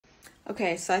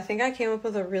Okay, so I think I came up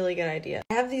with a really good idea.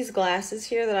 I have these glasses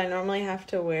here that I normally have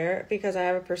to wear because I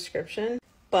have a prescription,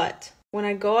 but when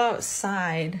I go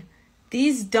outside,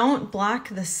 these don't block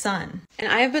the sun.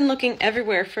 And I have been looking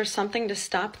everywhere for something to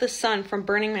stop the sun from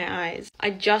burning my eyes. I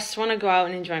just want to go out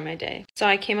and enjoy my day. So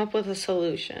I came up with a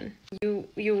solution. You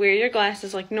wear your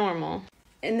glasses like normal,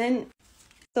 and then,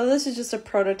 so this is just a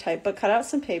prototype, but cut out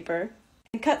some paper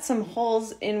and cut some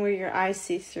holes in where your eyes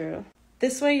see through.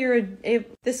 This way you're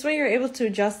able to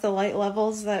adjust the light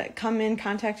levels that come in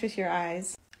contact with your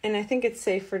eyes. And I think it's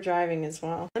safe for driving as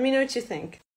well. Let me know what you think.